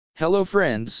Hello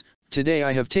friends, today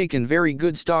I have taken very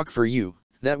good stock for you,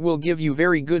 that will give you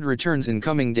very good returns in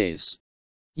coming days.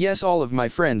 Yes, all of my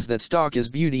friends, that stock is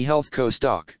Beauty Health Co.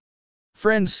 stock.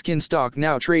 Friends, skin stock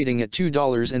now trading at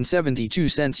 $2.72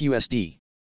 USD.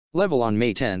 Level on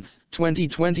May 10,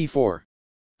 2024.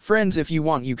 Friends, if you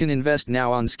want you can invest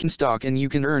now on skin stock and you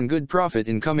can earn good profit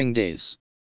in coming days.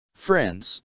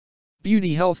 Friends,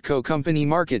 Beauty Health Co. company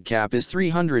market cap is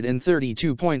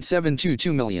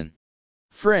 $332.722 million.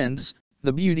 Friends,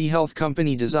 the Beauty Health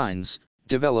Company designs,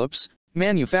 develops,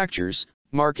 manufactures,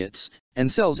 markets,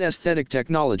 and sells aesthetic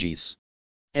technologies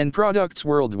and products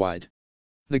worldwide.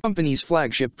 The company's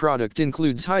flagship product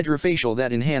includes hydrofacial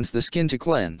that enhance the skin to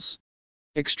cleanse,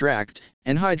 extract,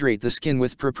 and hydrate the skin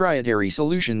with proprietary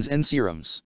solutions and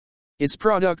serums. Its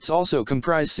products also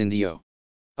comprise Syndio,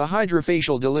 a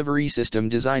hydrofacial delivery system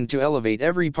designed to elevate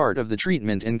every part of the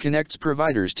treatment and connects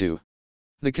providers to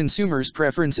the consumer's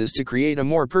preferences to create a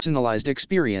more personalized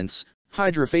experience.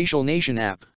 Hydrofacial Nation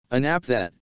app, an app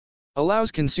that allows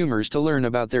consumers to learn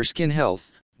about their skin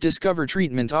health, discover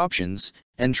treatment options,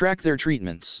 and track their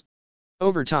treatments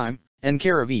over time, and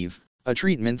Care of Eve, a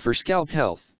treatment for scalp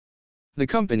health. The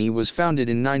company was founded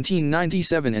in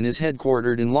 1997 and is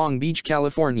headquartered in Long Beach,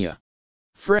 California.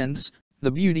 Friends, the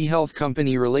Beauty Health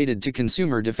Company related to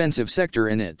consumer defensive sector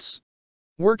and it's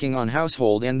working on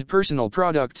household and personal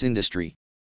products industry.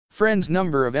 Friends,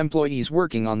 number of employees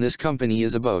working on this company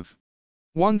is above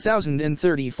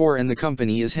 1,034 and the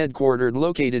company is headquartered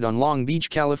located on Long Beach,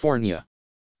 California,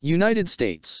 United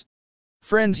States.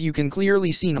 Friends, you can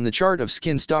clearly see on the chart of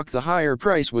skin stock the higher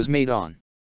price was made on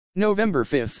November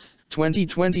 5,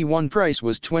 2021. Price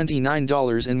was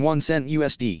 $29.01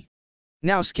 USD.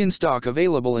 Now skin stock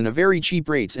available in a very cheap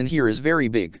rates, and here is very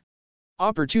big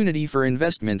opportunity for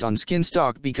investment on skin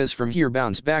stock because from here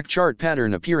bounce back chart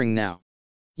pattern appearing now.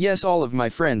 Yes, all of my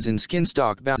friends, in skin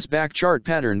stock bounce back chart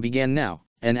pattern began now,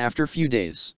 and after few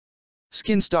days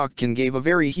skin stock can give a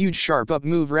very huge sharp up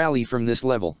move rally from this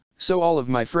level. So all of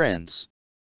my friends,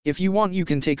 if you want you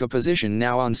can take a position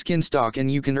now on skin stock and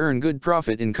you can earn good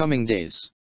profit in coming days.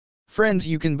 Friends,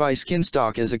 you can buy skin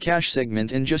stock as a cash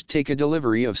segment and just take a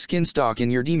delivery of skin stock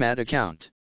in your demat account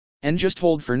and just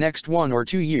hold for next 1 or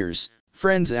 2 years.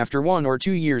 Friends, after 1 or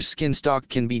 2 years skin stock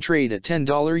can be traded at $10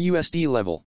 USD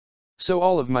level. So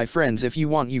all of my friends, if you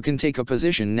want you can take a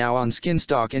position now on skin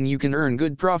stock and you can earn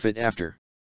good profit after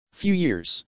few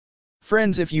years.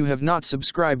 Friends, if you have not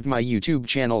subscribed my YouTube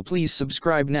channel, please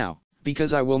subscribe now,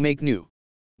 because I will make new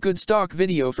good stock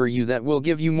video for you that will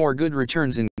give you more good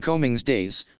returns in coming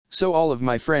days. So all of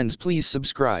my friends, please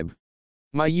subscribe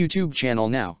my YouTube channel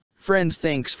now. Friends,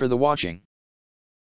 thanks for the watching.